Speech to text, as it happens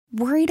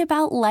Worried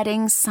about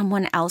letting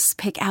someone else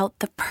pick out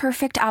the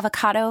perfect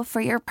avocado for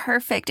your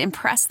perfect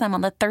impress them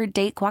on the third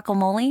date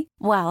guacamole?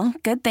 Well,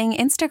 good thing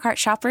Instacart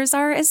shoppers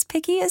are as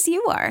picky as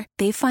you are.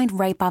 They find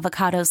ripe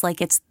avocados like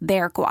it's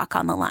their guac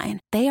on the line.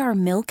 They are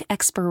milk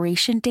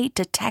expiration date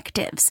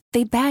detectives.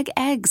 They bag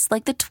eggs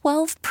like the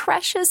 12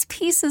 precious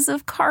pieces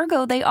of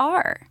cargo they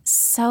are.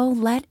 So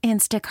let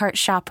Instacart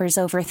shoppers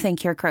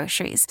overthink your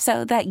groceries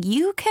so that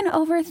you can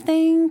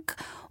overthink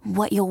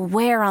what you'll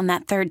wear on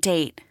that third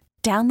date.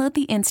 Download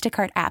the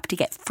Instacart app to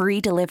get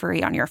free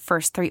delivery on your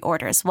first 3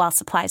 orders while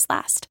supplies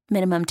last.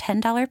 Minimum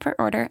 $10 per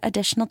order.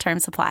 Additional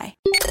terms apply.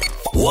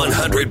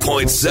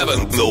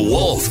 100.7 The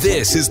Wolf.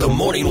 This is the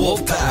Morning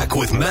Wolf Pack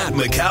with Matt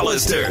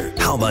McAllister.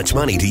 How much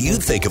money do you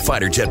think a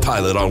fighter jet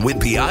pilot on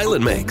Whidbey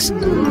Island makes?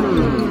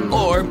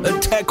 Or a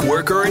tech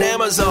worker in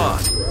Amazon?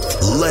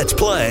 Let's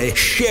play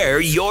Share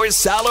Your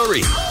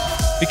Salary.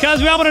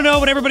 Because we all want to know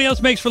what everybody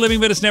else makes for a living,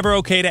 but it's never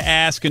okay to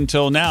ask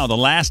until now. The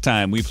last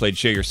time we played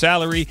Share Your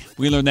Salary,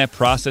 we learned that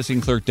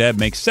processing clerk Deb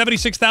makes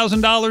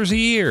 $76,000 a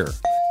year.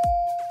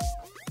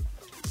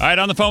 All right,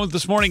 on the phone with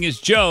this morning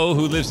is Joe,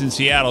 who lives in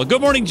Seattle.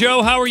 Good morning,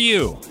 Joe. How are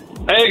you?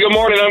 Hey, good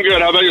morning. I'm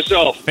good. How about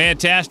yourself?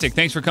 Fantastic.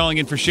 Thanks for calling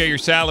in for Share Your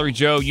Salary,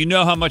 Joe. You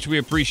know how much we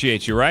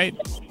appreciate you, right?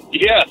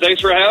 Yeah, thanks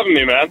for having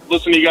me, man.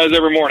 Listen to you guys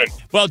every morning.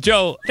 Well,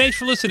 Joe, thanks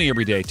for listening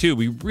every day, too.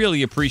 We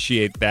really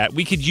appreciate that.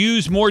 We could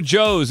use more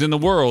Joes in the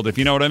world, if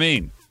you know what I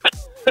mean.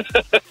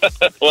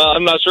 Well,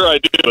 I'm not sure I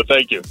do, but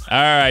thank you. All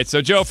right.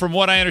 So, Joe, from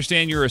what I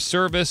understand, you're a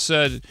service...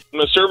 I'm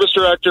a service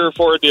director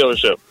for a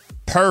dealership.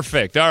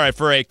 Perfect. All right.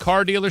 For a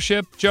car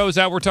dealership, Joe, is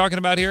that what we're talking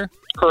about here?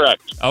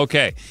 Correct.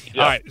 Okay. Yep.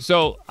 All right.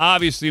 So,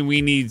 obviously,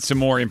 we need some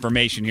more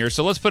information here.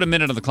 So, let's put a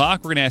minute on the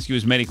clock. We're going to ask you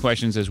as many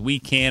questions as we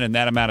can in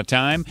that amount of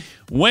time.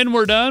 When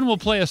we're done, we'll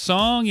play a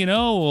song.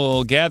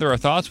 We'll gather our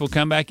thoughts. We'll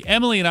come back.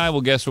 Emily and I will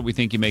guess what we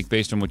think you make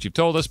based on what you've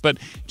told us. But,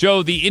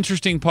 Joe, the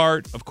interesting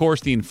part, of course,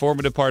 the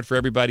informative part for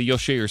everybody, you'll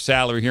share your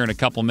salary here in a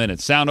couple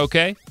minutes. Sound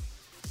okay?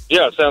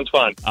 Yeah, sounds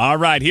fun. All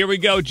right. Here we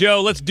go,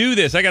 Joe. Let's do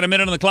this. I got a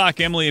minute on the clock.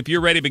 Emily, if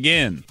you're ready,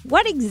 begin.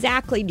 What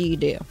exactly do you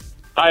do?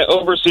 I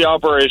oversee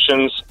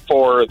operations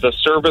for the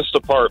service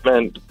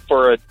department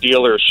for a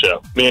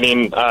dealership,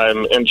 meaning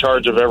I'm in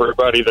charge of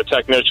everybody, the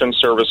technicians,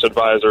 service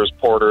advisors,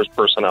 porters,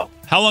 personnel.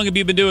 How long have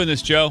you been doing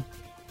this, Joe?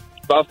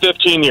 About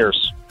 15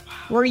 years.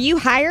 Were you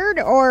hired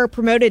or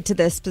promoted to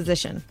this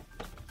position?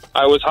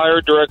 I was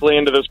hired directly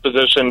into this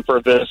position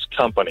for this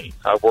company.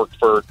 I've worked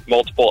for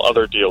multiple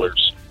other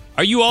dealers.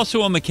 Are you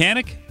also a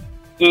mechanic?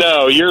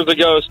 No, years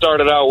ago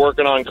started out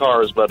working on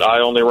cars, but I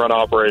only run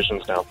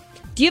operations now.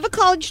 Do you have a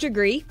college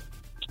degree?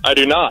 I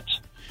do not.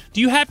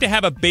 Do you have to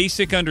have a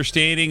basic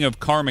understanding of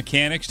car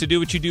mechanics to do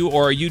what you do,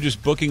 or are you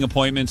just booking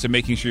appointments and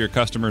making sure your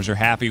customers are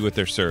happy with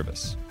their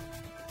service?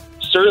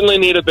 Certainly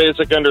need a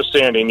basic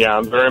understanding, yeah.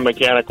 I'm very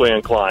mechanically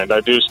inclined.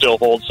 I do still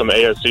hold some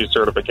ASC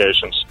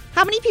certifications.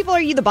 How many people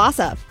are you the boss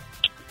of?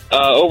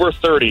 Over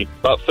 30,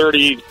 about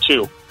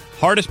 32.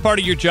 Hardest part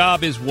of your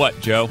job is what,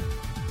 Joe?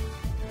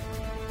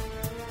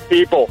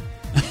 People.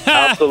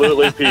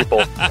 Absolutely people.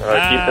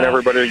 Keeping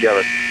everybody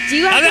together. Do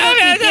you have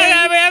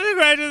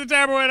The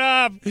timer went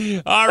up.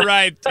 All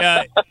right.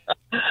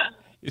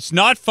 It's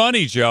not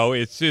funny, Joe.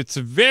 It's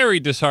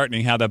very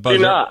disheartening how that buzzer...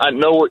 Do not.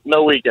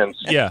 No weekends.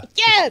 Yeah.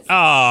 Yes!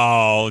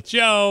 Oh,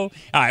 Joe.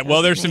 All right,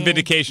 well, there's some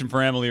vindication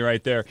for Emily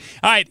right there.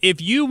 All right,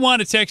 if you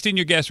want to text in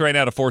your guess right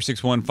now to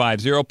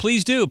 46150,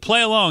 please do.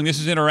 Play along. This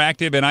is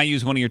interactive, and I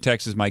use one of your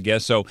texts as my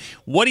guess. So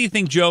what do you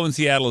think Joe in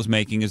Seattle is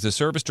making as the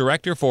service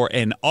director for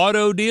an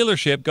auto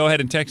dealership? Go ahead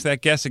and text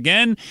that guess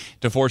again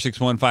to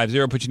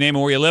 46150. Put your name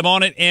and where you live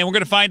on it, and we're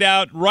going to find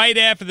out right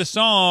after the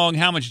song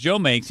how much Joe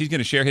makes. He's going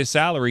to share his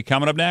salary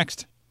coming up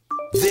next.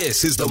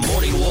 This is the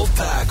Morning Wolf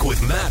Pack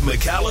with Matt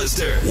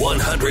McAllister.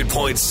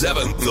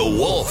 100.7 The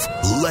Wolf.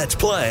 Let's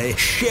play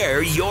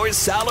Share Your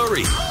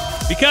Salary.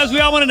 Because we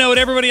all want to know what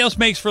everybody else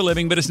makes for a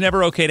living, but it's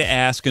never okay to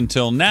ask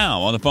until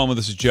now. On the phone with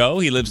us is Joe.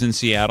 He lives in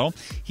Seattle.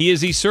 He is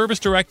the service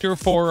director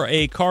for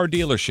a car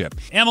dealership.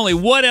 Emily,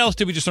 what else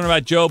did we just learn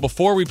about Joe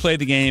before we play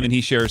the game and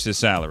he shares his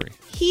salary?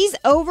 He's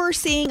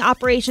overseeing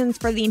operations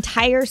for the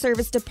entire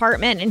service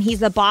department, and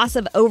he's the boss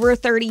of over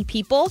 30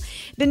 people.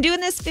 Been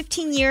doing this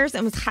 15 years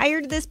and was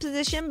hired to this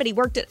position, but he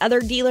worked at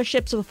other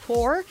dealerships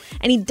before.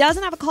 And he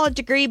doesn't have a college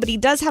degree, but he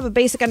does have a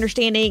basic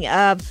understanding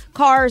of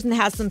cars and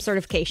has some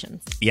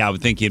certifications. Yeah, I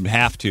would think you'd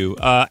have to.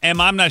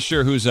 Emma, I'm not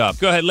sure who's up.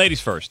 Go ahead, ladies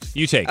first.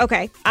 You take it.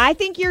 Okay. I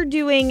think you're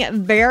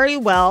doing very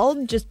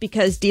well just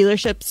because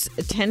dealerships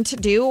tend to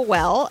do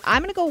well.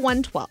 I'm going to go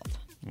 112.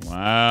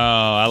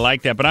 Wow, I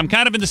like that. But I'm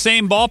kind of in the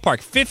same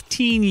ballpark.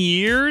 15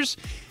 years?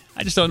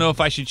 I just don't know if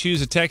I should choose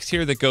a text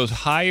here that goes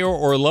higher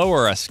or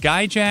lower, a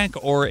skyjack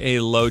or a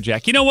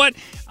lowjack. You know what?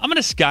 I'm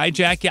going to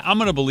skyjack you. I'm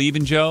going to believe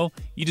in Joe.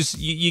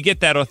 You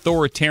get that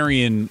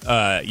authoritarian,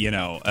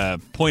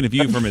 point of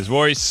view from his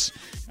voice.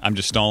 I'm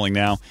just stalling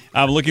now.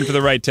 I'm looking for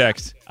the right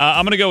text.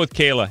 I'm going to go with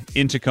Kayla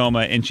in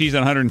Tacoma, and she's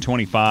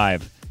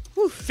 125.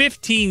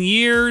 15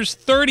 years,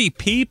 30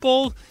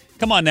 people.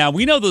 Come on now.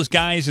 We know those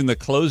guys in the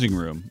closing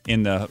room,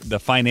 in the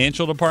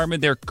financial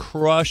department, they're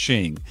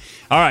crushing.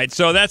 All right,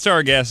 so that's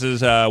our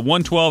guesses,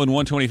 112 and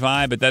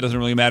 125, but that doesn't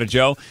really matter,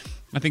 Joe.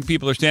 I think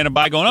people are standing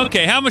by going,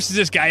 okay, how much does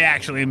this guy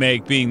actually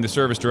make being the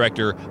service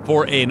director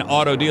for an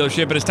auto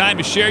dealership? And it's time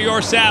to share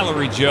your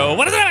salary, Joe.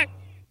 What is it?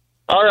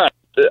 All right.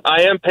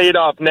 I am paid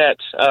off net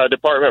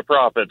department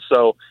profit,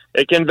 so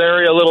it can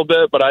vary a little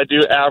bit, but I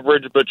do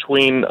average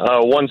between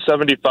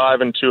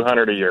 $175 and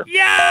 $200 a year.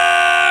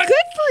 Yeah! Good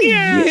for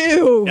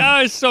you. Oh,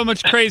 it's so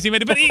much crazy,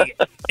 man. But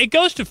it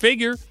goes to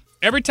figure.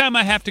 Every time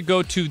I have to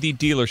go to the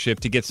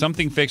dealership to get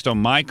something fixed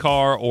on my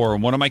car or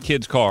one of my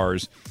kids'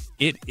 cars,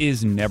 it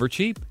is never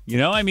cheap. You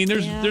know, I mean,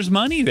 there's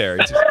money there.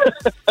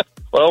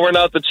 Well, we're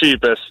not the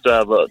cheapest,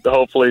 but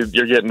hopefully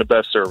you're getting the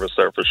best service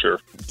there for sure.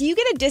 Do you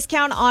get a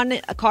discount on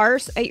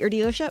cars at your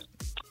dealership?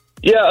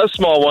 Yeah, a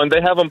small one.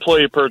 They have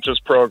employee purchase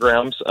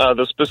programs.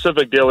 The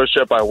specific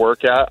dealership I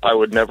work at, I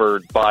would never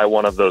buy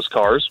one of those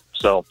cars.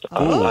 So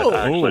I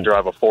actually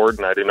drive a Ford,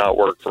 and I do not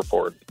work for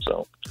Ford.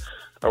 So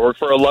I work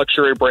for a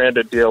luxury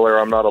branded dealer.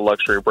 I'm not a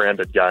luxury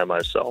branded guy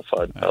myself.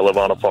 I live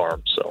on a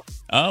farm. So.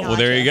 Oh, well,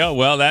 there you go.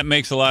 Well, that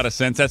makes a lot of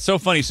sense. That's so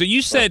funny. So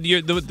you said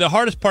the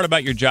hardest part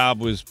about your job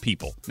was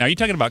people. Now, are you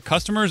talking about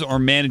customers or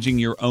managing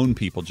your own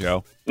people,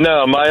 Joe?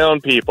 No, my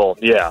own people,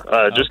 yeah.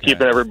 Just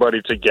keeping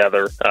everybody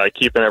together,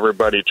 keeping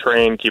everybody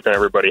trained, keeping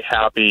everybody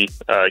happy,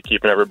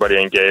 keeping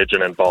everybody engaged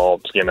and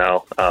involved, you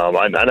know.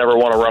 I never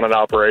want to run an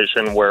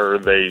operation where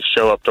they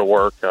show up to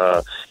work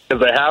because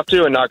they have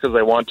to and not because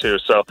they want to.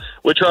 So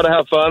we try to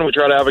have fun. We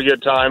try to have a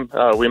good time.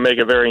 We make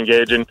it very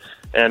engaging.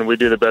 And we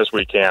do the best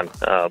we can.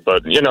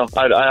 But, you know,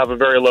 I have a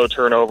very low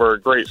turnover,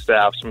 great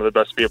staff, some of the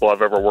best people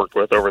I've ever worked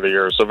with over the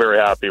years. So very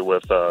happy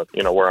with,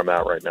 where I'm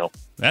at right now.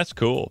 That's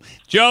cool.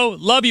 Joe,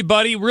 love you,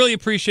 buddy. Really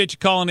appreciate you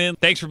calling in.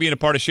 Thanks for being a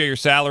part of Share Your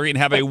Salary, and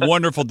have a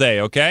wonderful day,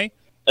 okay?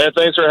 Hey,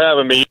 thanks for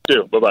having me. You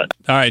too. Bye-bye.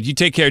 All right, you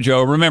take care,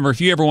 Joe. Remember, if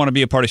you ever want to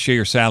be a part of Share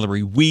Your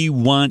Salary, we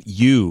want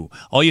you.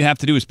 All you have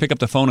to do is pick up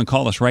the phone and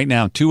call us right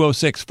now,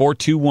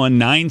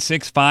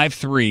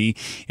 206-421-9653,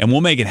 and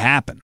we'll make it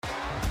happen.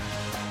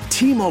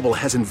 T-Mobile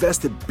has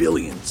invested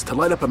billions to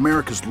light up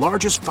America's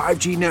largest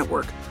 5G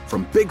network,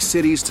 from big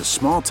cities to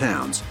small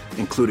towns,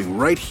 including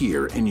right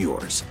here in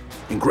yours.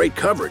 And great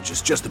coverage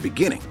is just the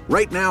beginning.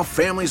 Right now,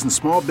 families and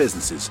small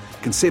businesses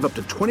can save up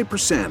to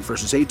 20%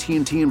 versus AT&T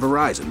and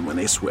Verizon when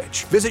they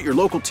switch. Visit your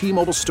local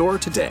T-Mobile store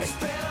today.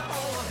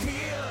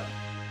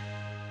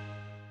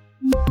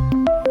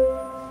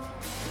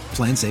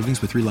 Plan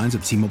savings with 3 lines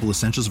of T-Mobile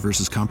Essentials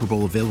versus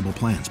comparable available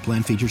plans.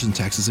 Plan features and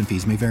taxes and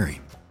fees may vary.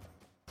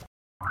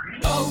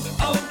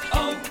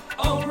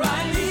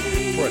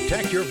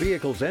 Protect your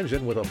vehicle's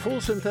engine with a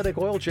full synthetic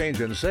oil change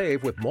and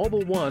save with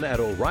Mobil 1 at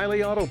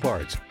O'Reilly Auto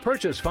Parts.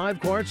 Purchase 5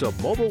 quarts of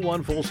Mobil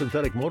 1 full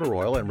synthetic motor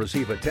oil and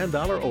receive a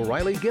 $10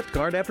 O'Reilly gift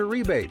card after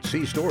rebate.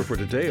 See store for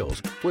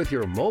details. With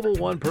your Mobil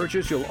 1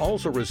 purchase, you'll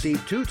also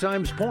receive 2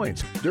 times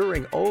points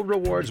during O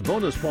Rewards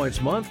Bonus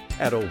Points Month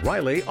at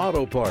O'Reilly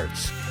Auto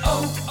Parts.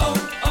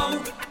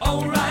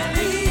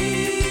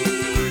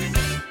 O'Reilly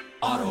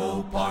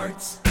Auto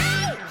Parts.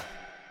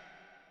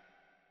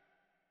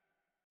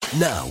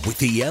 Now, with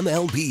the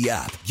MLB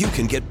app, you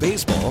can get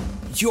baseball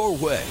your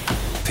way.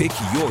 Pick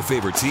your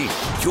favorite team,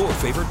 your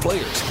favorite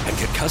players, and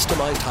get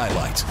customized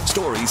highlights,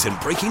 stories, and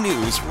breaking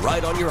news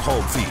right on your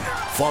home feed.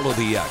 Follow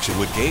the action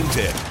with Game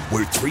 10,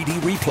 where 3D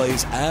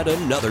replays add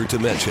another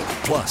dimension.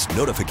 Plus,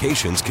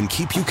 notifications can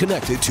keep you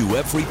connected to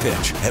every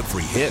pitch,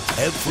 every hit,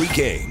 every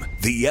game.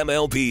 The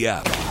MLB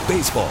app.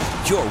 Baseball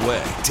your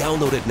way.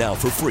 Download it now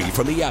for free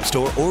from the App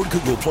Store or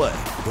Google Play.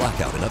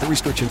 Blackout and other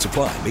restrictions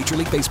apply. Major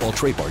League Baseball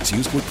trademarks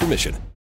used with permission.